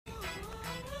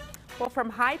Well,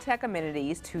 from high-tech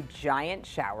amenities to giant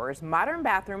showers, modern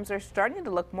bathrooms are starting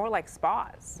to look more like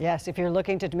spas. Yes, if you're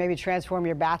looking to maybe transform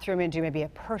your bathroom into maybe a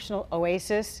personal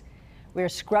oasis, we're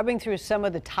scrubbing through some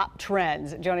of the top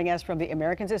trends. Joining us from the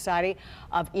American Society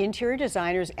of Interior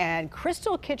Designers and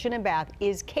Crystal Kitchen and Bath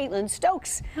is Kaitlyn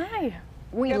Stokes. Hi.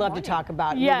 We love to talk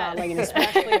about remodeling, and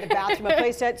especially the bathroom, a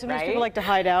place that sometimes people like to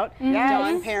hide out.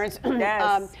 Dawn, parents.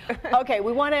 Yes. Okay,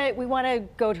 we want to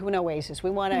go to an oasis. We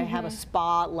want to have a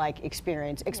spa-like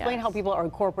experience. Explain how people are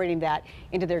incorporating that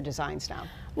into their designs now.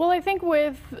 Well, I think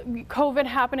with COVID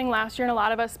happening last year and a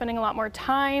lot of us spending a lot more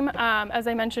time, as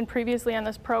I mentioned previously on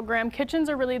this program, kitchens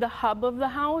are really the hub of the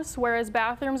house, whereas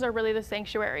bathrooms are really the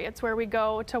sanctuary. It's where we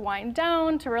go to wind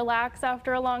down, to relax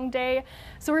after a long day.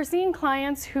 So we're seeing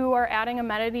clients who are adding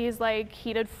amenities like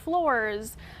heated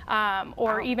floors,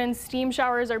 or even steam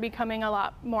showers are becoming a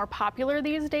lot more popular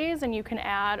these days, and you can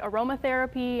add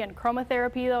aromatherapy and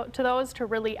chromotherapy to those to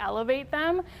really elevate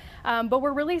them. But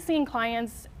we're really seeing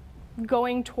clients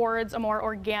going towards a more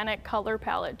organic color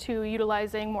palette, to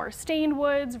utilizing more stained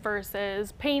woods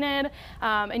versus painted,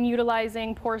 and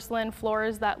utilizing porcelain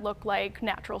floors that look like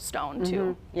natural stone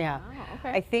too. Yeah. Oh,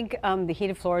 okay. I think the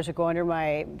heated floors are going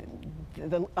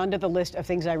under the list of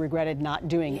things I regretted not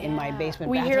doing in my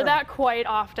basement bathroom. We hear that quite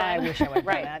often. I wish I would do that.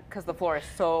 Right, because the floor is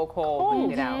so cold when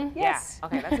you get out. Yes. Yeah.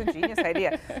 Okay, that's a genius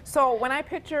idea. So when I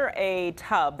picture a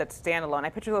tub that's standalone, I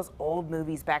picture those old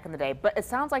movies back in the day, but it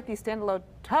sounds like these standalone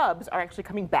tubs are actually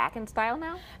coming back in style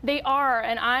now? They are,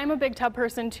 and I'm a big tub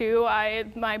person too.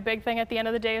 My big thing at the end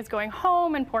of the day is going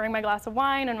home and pouring my glass of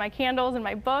wine and my candles and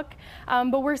my book.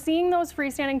 But we're seeing those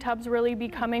freestanding tubs really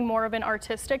becoming more of an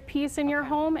artistic piece in your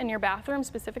home, in your bathroom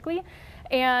specifically,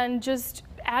 and just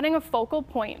adding a focal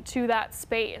point to that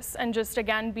space, and just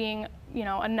again being, you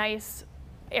know, a nice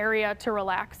area to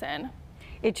relax in.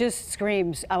 It just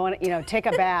screams, I want to, take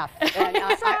a bath. And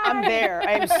I'm there.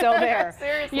 I am so there.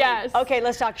 Seriously. Yes. Okay,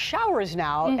 let's talk showers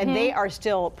now. And they are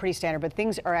still pretty standard, but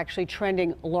things are actually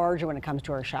trending larger when it comes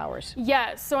to our showers.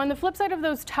 Yes. So on the flip side of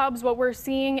those tubs, what we're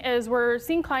seeing is we're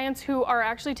seeing clients who are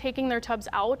actually taking their tubs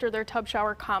out, or their tub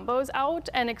shower combos out,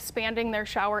 and expanding their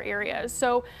shower areas.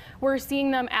 So we're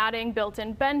seeing them adding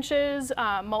built-in benches,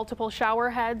 multiple shower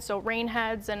heads, so rain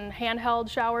heads and handheld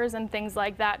showers and things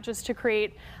like that, just to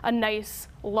create a nice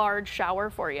large shower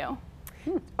for you.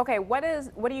 Okay, what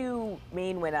do you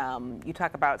mean when you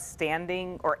talk about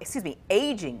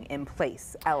aging in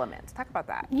place elements? Talk about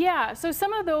that. Yeah, so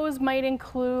some of those might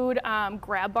include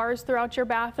grab bars throughout your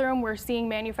bathroom. We're seeing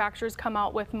manufacturers come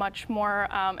out with much more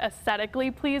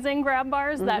aesthetically pleasing grab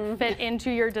bars that fit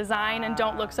into your design and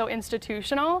don't look so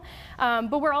institutional.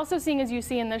 But we're also seeing, as you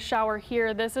see in this shower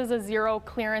here, this is a zero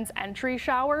clearance entry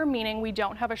shower, meaning we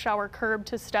don't have a shower curb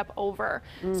to step over.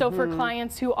 So for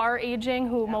clients who are aging,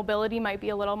 who mobility might be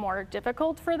a little more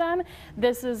difficult for them,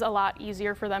 this is a lot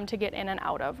easier for them to get in and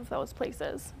out of those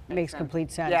places. Makes complete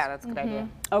sense. Yeah, that's a good idea.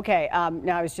 Okay,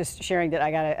 now I was just sharing that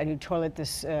I got a new toilet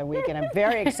this week, and I'm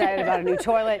very excited about a new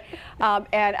toilet.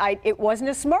 And it wasn't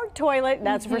a smart toilet.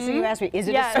 That's the first thing you asked me. Is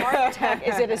it a smart tech?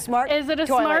 Is it a smart toilet? Is it a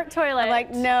smart toilet? I'm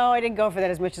like, no, I didn't go for that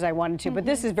as much as I wanted to, but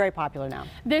this is very popular now.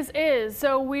 This is.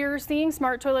 So we're seeing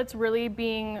smart toilets really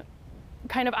being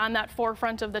kind of on that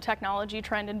forefront of the technology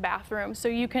trend in bathrooms. So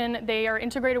they are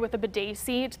integrated with a bidet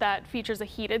seat that features a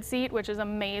heated seat, which is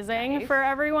amazing for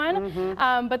everyone.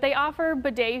 But they offer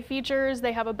bidet features.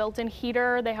 They have a built-in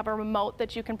heater. They have a remote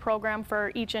that you can program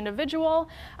for each individual.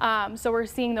 So we're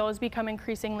seeing those become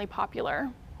increasingly popular.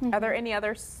 Are there any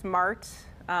other smart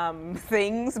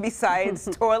things besides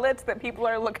toilets that people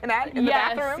are looking at in the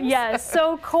bathrooms? Yes,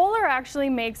 so Kohler actually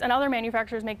makes, and other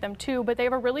manufacturers make them too, but they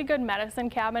have a really good medicine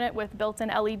cabinet with built-in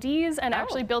LEDs and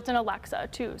actually built-in Alexa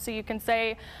too. So you can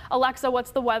say, Alexa,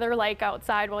 what's the weather like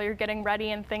outside while you're getting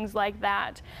ready, and things like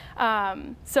that.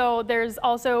 So there's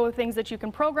also things that you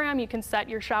can program. You can set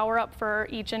your shower up for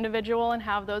each individual and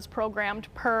have those programmed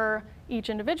per each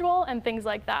individual and things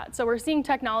like that. So we're seeing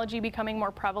technology becoming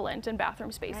more prevalent in bathroom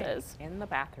spaces. Right. In the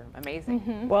bathroom,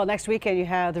 amazing. Well, next weekend you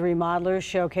have the Remodelers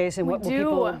Showcase, and what will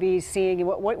people be seeing?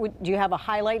 Do you have a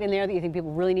highlight in there that you think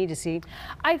people really need to see?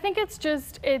 I think it's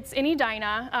in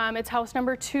Edina. It's house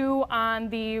number 2 on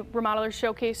the Remodelers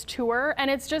Showcase tour,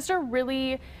 and it's just a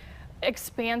really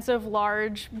expansive,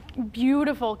 large,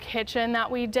 beautiful kitchen that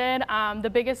we did.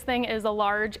 The biggest thing is a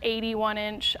large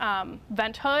 81-inch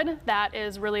vent hood that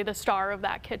is really the star of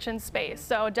that kitchen space.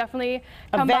 So definitely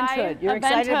come by. A vent hood. You're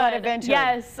excited about a vent hood?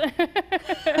 Yes.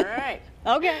 All right.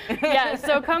 Okay. Yeah,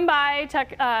 so come by,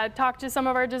 talk to some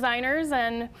of our designers,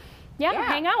 and Yeah,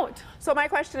 hang out. So my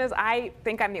question is, I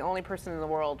think I'm the only person in the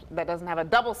world that doesn't have a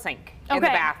double sink in the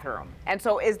bathroom. And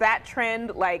so is that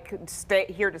trend like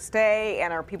here to stay?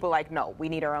 And are people like, no, we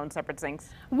need our own separate sinks?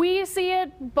 We see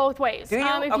it both ways. Do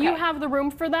you? If you have the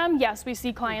room for them, yes, we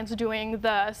see clients doing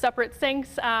the separate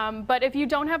sinks. But if you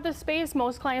don't have the space,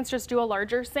 most clients just do a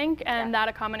larger sink, and that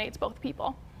accommodates both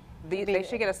people. They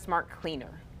should get a smart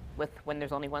cleaner when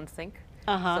there's only one sink.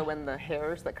 So when the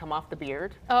hairs that come off the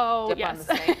beard dip on the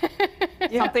sink,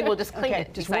 something will just clean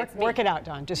it. Just work it out,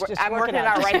 Don. I'm working it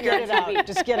out right here. Get it out.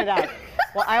 Just get it out.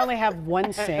 Well, I only have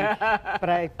one sink, but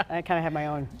I kind of have my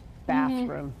own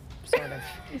bathroom. Sort of.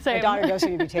 Same. My daughter does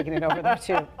seem to be taking it over there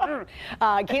too.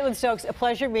 Kaitlyn Stokes, a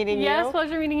pleasure meeting you. Yes,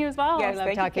 pleasure meeting you as well. Yes, I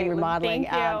love talking remodeling.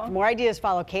 Thank you. For more ideas,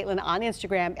 follow Kaitlyn on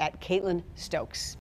Instagram at Kaitlyn Stokes.